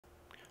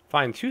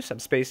Find two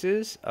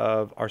subspaces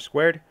of R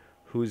squared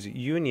whose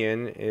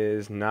union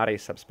is not a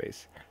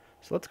subspace.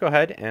 So let's go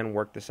ahead and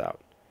work this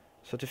out.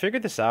 So to figure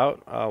this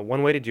out,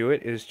 one way to do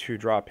it is to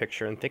draw a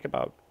picture and think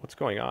about what's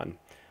going on.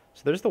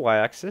 So there's the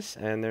y-axis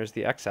and there's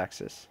the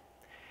x-axis.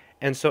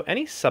 And so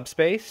any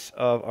subspace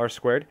of R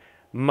squared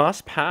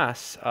must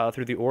pass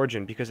through the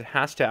origin because it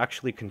has to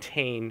actually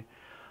contain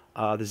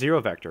the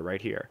zero vector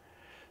right here.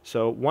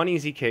 So one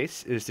easy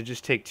case is to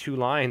just take two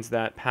lines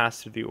that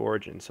pass through the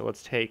origin. So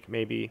let's take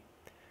maybe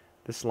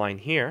this line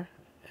here,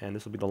 and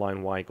this will be the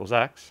line y equals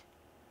x.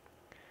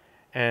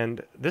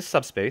 And this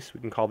subspace,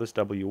 we can call this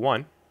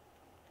W1.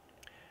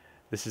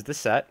 This is the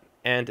set,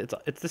 and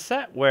it's the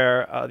set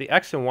where the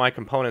x and y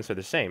components are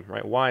the same,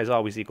 right? Y is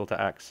always equal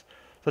to x.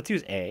 So let's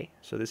use A.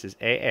 So this is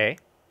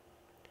AA,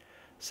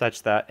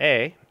 such that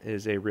A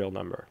is a real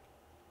number.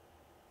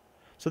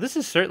 So this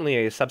is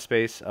certainly a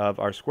subspace of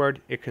R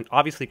squared. It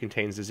obviously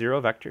contains the zero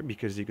vector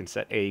because you can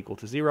set A equal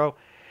to 0.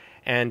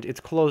 And it's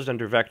closed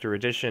under vector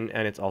addition,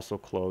 and it's also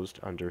closed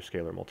under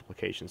scalar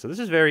multiplication. So this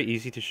is very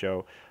easy to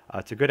show.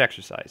 It's a good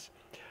exercise.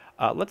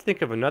 Let's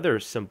think of another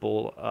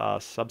simple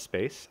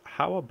subspace.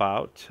 How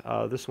about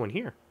this one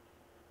here,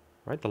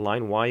 right? The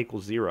line y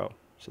equals 0.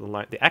 So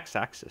the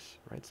x-axis,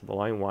 right? So the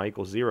line y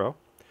equals 0.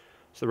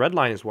 So the red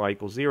line is y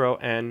equals 0,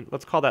 and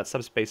let's call that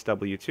subspace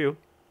W2.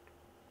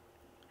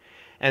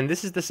 And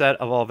this is the set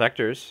of all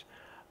vectors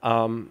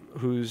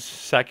whose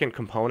second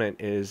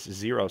component is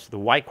 0. So the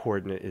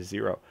y-coordinate is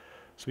 0.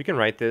 So we can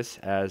write this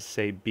as,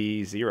 say,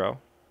 B0,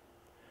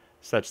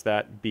 such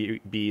that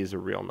B is a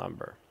real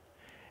number.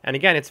 And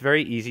again, it's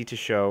very easy to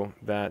show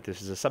that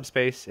this is a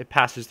subspace. It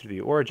passes through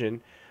the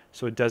origin,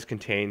 so it does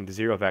contain the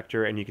zero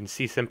vector. And you can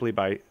see simply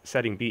by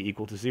setting B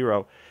equal to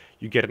 0,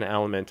 you get an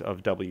element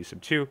of W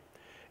sub 2.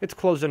 It's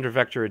closed under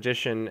vector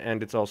addition,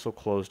 and it's also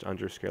closed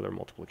under scalar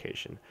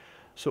multiplication.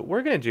 So what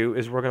we're going to do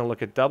is we're going to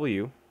look at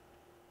W,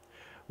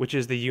 which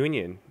is the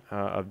union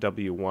of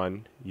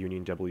W1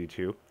 union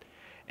W2.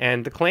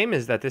 And the claim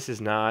is that this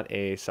is not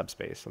a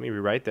subspace. Let me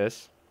rewrite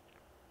this.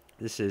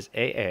 This is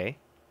AA,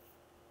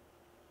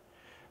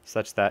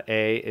 such that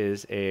A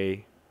is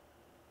a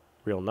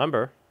real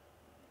number,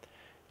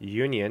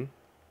 union,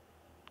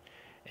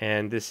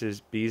 and this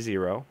is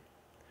B0,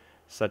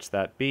 such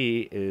that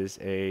B is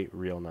a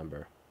real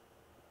number.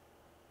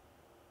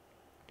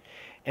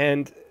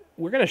 And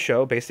we're going to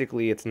show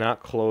basically it's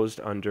not closed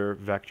under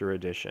vector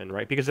addition,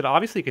 right? Because it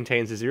obviously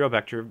contains a zero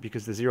vector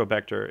because the zero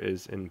vector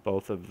is in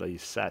both of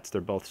these sets.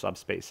 They're both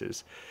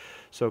subspaces.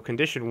 So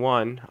condition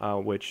 1,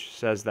 which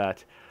says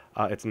that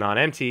it's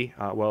non-empty,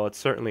 well, it's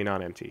certainly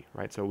non-empty,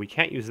 right? So we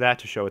can't use that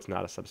to show it's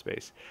not a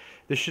subspace.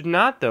 This should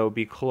not, though,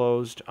 be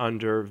closed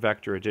under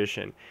vector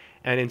addition.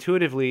 And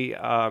intuitively,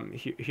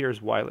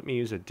 here's why. Let me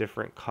use a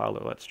different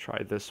color. Let's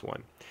try this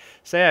one.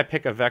 Say I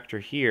pick a vector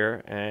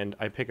here, and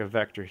I pick a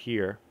vector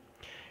here,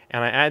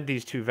 and I add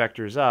these two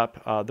vectors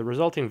up, the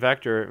resulting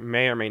vector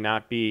may or may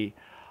not be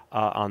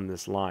on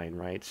this line,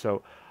 right?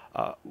 So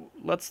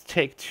let's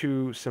take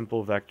two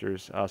simple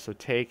vectors.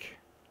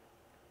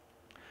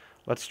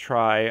 Let's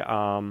try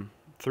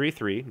 3,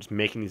 3. I'm just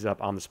making these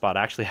up on the spot.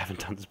 I actually haven't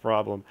done this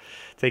problem.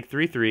 Take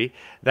 3, 3.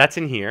 That's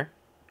in here,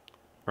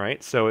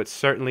 right? So it's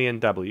certainly in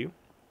W.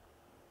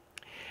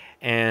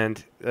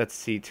 And let's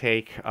see,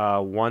 take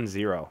 1,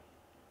 0.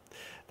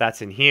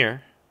 That's in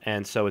here.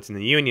 And so it's in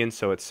the union,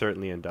 so it's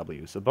certainly in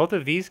W. So both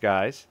of these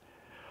guys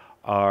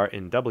are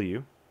in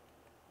W.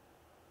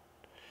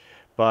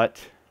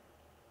 But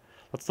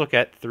let's look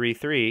at 3,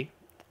 3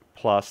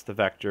 plus the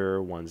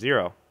vector 1,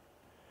 0.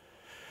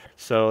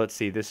 So let's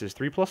see, this is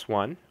 3 plus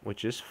 1,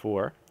 which is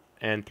 4,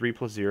 and 3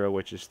 plus 0,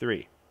 which is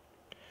 3.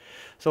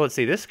 So let's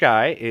see, this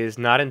guy is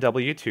not in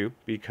W2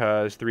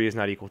 because 3 is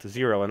not equal to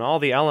 0. And all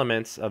the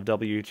elements of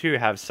W2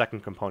 have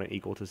second component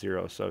equal to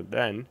 0. So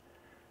then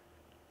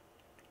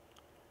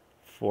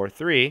for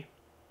 3,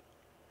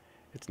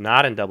 it's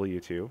not in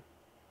W2,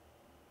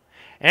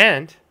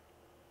 and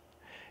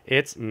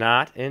it's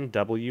not in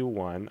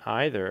W1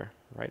 either,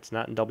 right? It's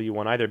not in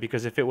W1 either,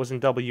 because if it was in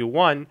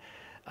W1,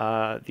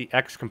 the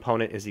x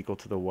component is equal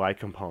to the y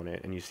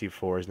component, and you see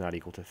 4 is not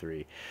equal to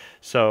 3.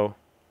 So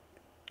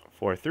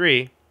for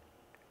 3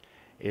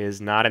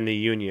 is not in the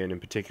union. In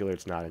particular,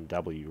 it's not in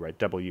W, right?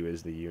 W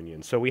is the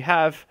union. So we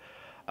have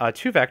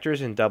two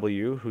vectors in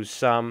W whose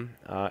sum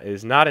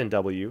is not in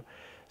W.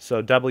 So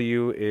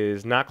W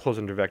is not closed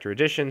under vector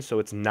addition, so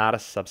it's not a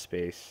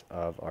subspace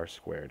of R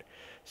squared.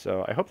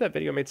 So I hope that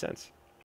video made sense.